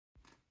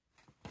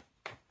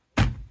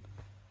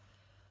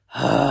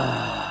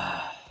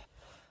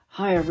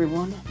Hi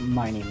everyone,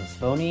 my name is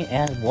Phony,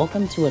 and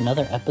welcome to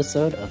another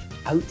episode of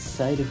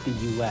Outside of the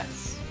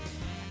US.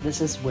 This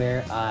is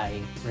where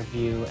I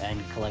review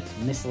and collect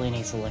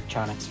miscellaneous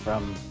electronics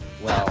from,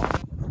 well,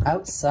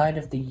 outside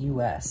of the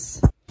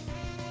US.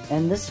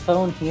 And this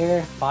phone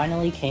here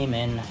finally came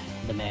in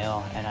the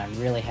mail, and I'm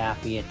really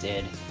happy it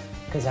did,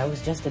 because I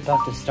was just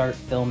about to start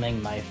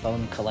filming my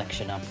phone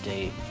collection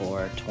update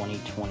for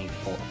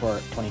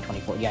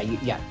 2024,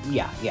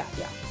 Yeah.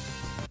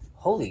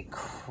 Holy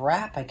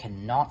crap, I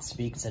cannot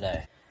speak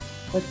today.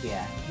 But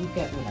yeah, you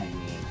get what I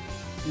mean.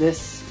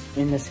 This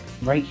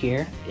right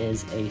here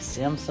is a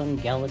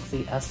Samsung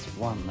Galaxy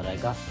S1 that I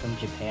got from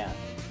Japan.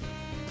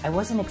 I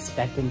wasn't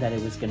expecting that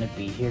it was gonna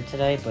be here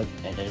today, but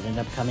it ended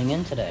up coming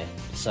in today.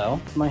 So,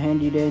 my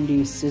handy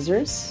dandy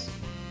scissors.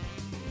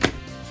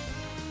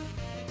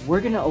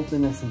 We're gonna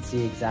open this and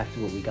see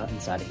exactly what we got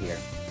inside of here.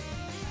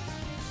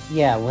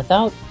 Yeah,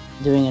 without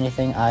doing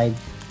anything, I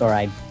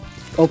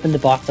opened the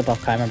box up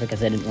off camera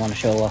because I didn't want to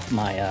show off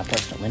my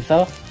personal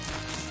info.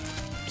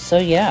 So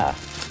yeah,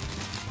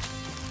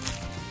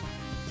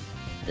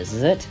 this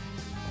is it.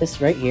 This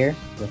right here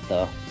with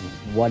the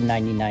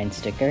 $199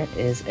 sticker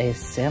is a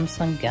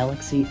Samsung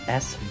Galaxy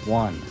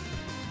S1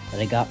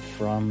 that I got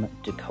from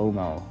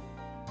Docomo.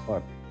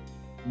 Or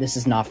this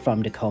is not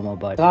from Docomo,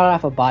 but I got it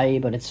off of Bai,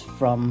 but it's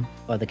from,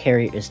 or the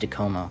carrier is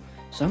Docomo.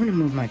 So I'm gonna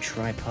move my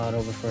tripod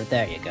over for it.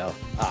 There you go.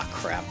 Ah,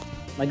 crap.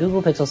 My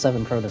Google Pixel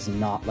 7 Pro does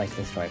not like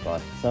this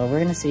tripod, so we're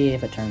gonna see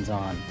if it turns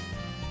on.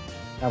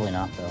 Probably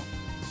not, though.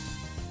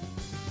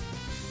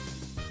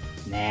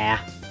 Nah.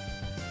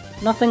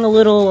 Nothing a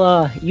little,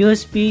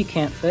 USB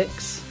can't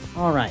fix.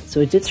 Alright,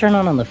 so it did turn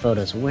on the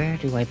photos. Where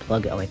do I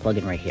plug it? Oh, I plug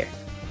it right here.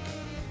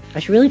 I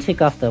should really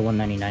take off the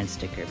 $199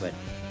 sticker, but...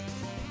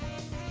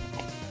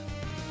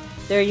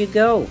 there you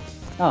go!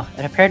 Oh,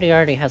 it apparently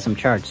already has some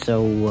charge,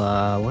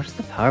 so, where's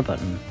the power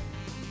button?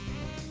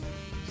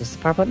 Is this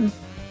the power button?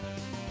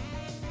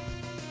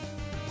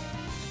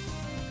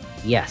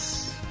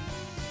 Yes.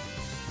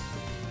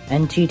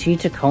 NTT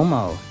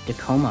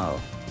Docomo.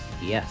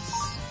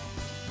 Yes.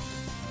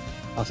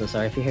 Also,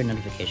 sorry if you hear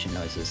notification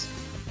noises.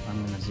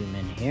 I'm gonna zoom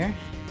in here.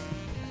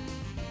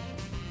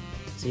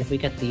 See if we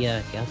get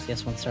the Galaxy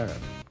S1 started.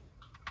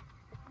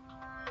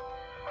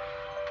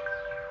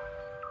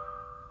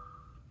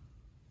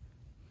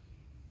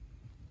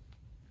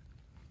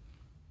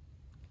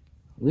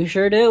 We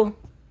sure do.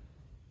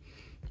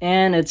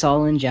 And it's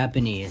all in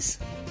Japanese.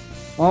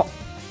 Well,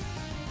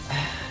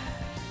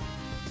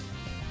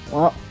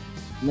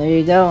 there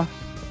you go.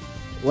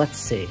 Let's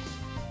see.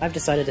 I've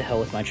decided to hell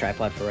with my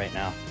tripod for right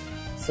now.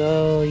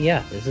 So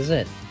yeah, this is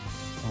it.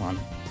 Hold on.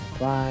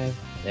 5.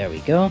 There we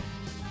go.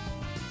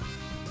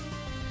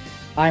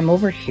 I'm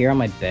over here on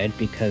my bed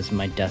because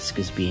my desk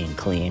is being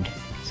cleaned.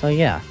 So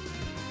yeah.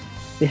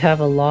 We have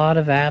a lot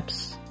of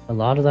apps. A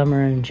lot of them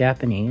are in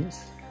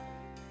Japanese.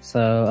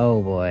 So,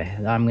 oh boy,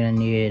 I'm gonna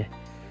need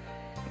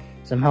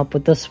some help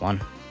with this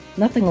one.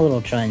 Nothing a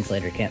little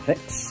translator can't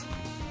fix.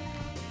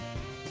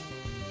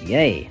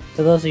 Yay!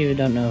 For those of you who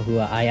don't know who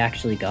I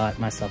actually got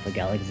myself a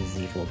Galaxy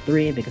Z Fold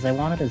 3 because I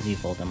wanted a Z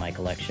Fold in my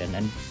collection,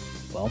 and,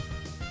 well,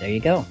 there you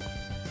go.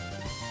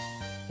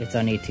 It's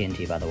on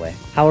AT&T, by the way.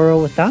 However,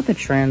 without the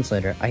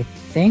translator, I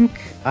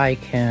think I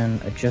can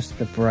adjust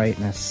the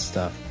brightness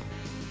stuff.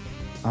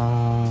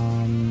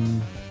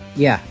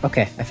 Yeah,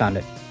 okay, I found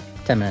it.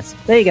 10 minutes.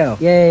 There you go!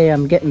 Yay,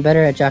 I'm getting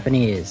better at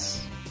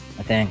Japanese.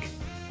 I think.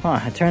 Huh,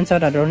 it turns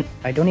out I don't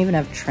even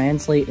have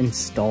Translate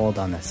installed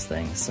on this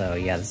thing, so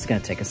yeah, this is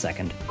gonna take a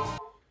second.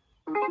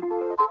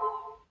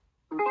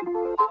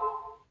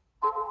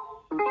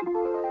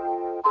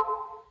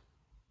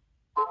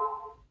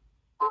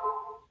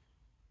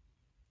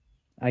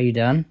 Are you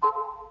done?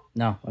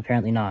 No,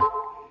 apparently not.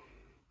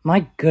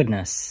 My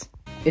goodness.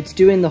 It's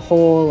doing the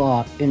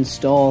whole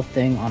install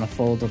thing on a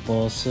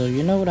foldable, so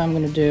you know what I'm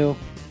gonna do?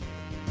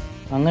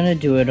 I'm gonna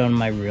do it on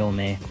my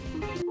Realme.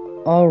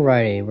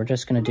 Alrighty, we're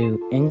just gonna do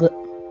English.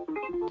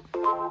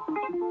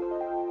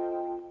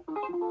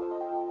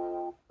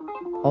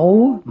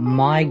 Oh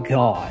my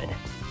god.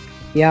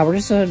 Yeah, we're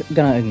just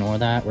gonna ignore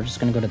that. We're just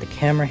gonna go to the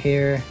camera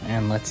here,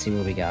 and let's see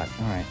what we got.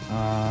 Alright,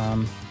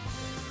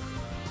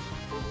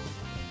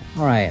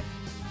 Alright.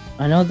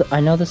 I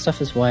know this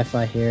stuff is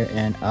Wi-Fi here,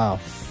 and oh,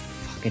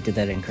 fuck, I did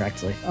that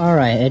incorrectly.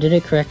 Alright, I did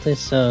it correctly,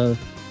 so...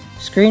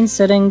 screen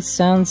settings,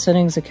 sound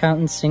settings, account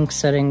and sync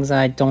settings,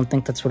 I don't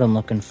think that's what I'm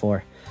looking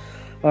for.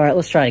 Alright,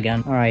 let's try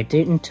again. Alright,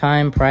 date and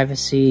time,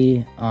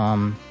 privacy,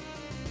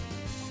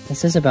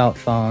 this is about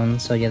phone,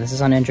 so yeah, this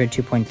is on Android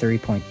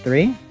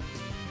 2.3.3.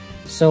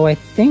 So I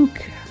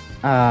think,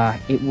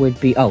 it would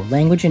be, oh,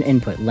 language and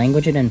input.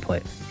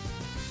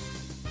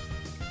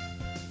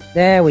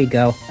 There we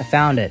go, I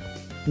found it.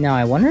 Now,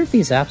 I wonder if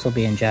these apps will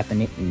be in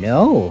Japanese.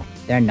 No,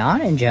 they're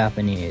not in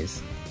Japanese.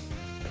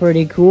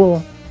 Pretty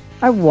cool.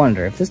 I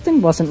wonder, if this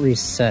thing wasn't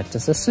reset,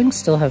 does this thing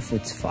still have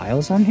its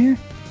files on here?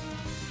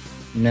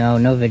 No,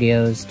 no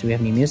videos. Do we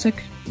have any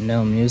music?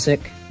 No music.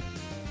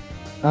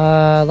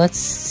 Let's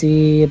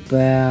see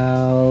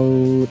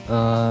about,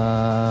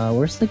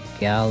 where's the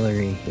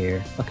gallery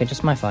here? Okay,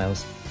 just my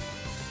files.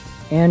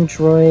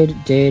 Android,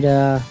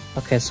 data...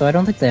 Okay, so I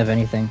don't think they have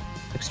anything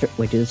extra...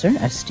 Wait, is there an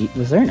SD...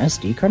 Was there an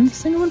SD card in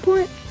this thing at one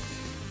point?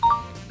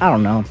 I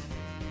don't know.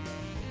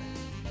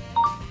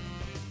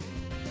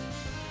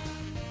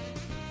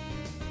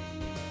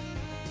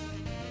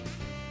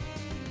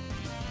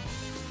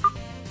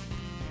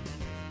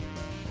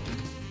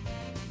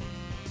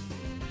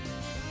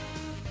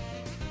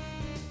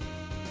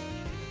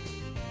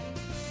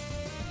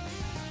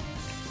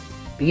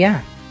 But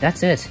yeah,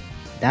 that's it.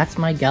 That's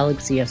my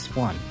Galaxy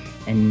S1.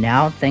 And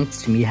now,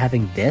 thanks to me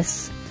having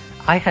this,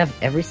 I have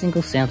every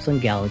single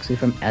Samsung Galaxy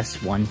from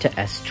S1 to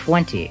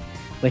S20,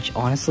 which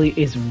honestly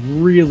is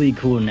really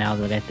cool now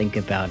that I think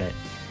about it.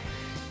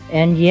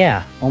 And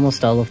yeah,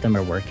 almost all of them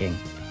are working.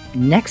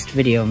 Next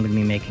video I'm going to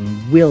be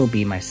making will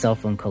be my cell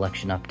phone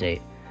collection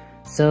update.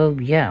 So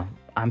yeah,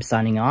 I'm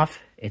signing off,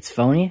 it's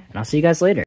Phony, and I'll see you guys later.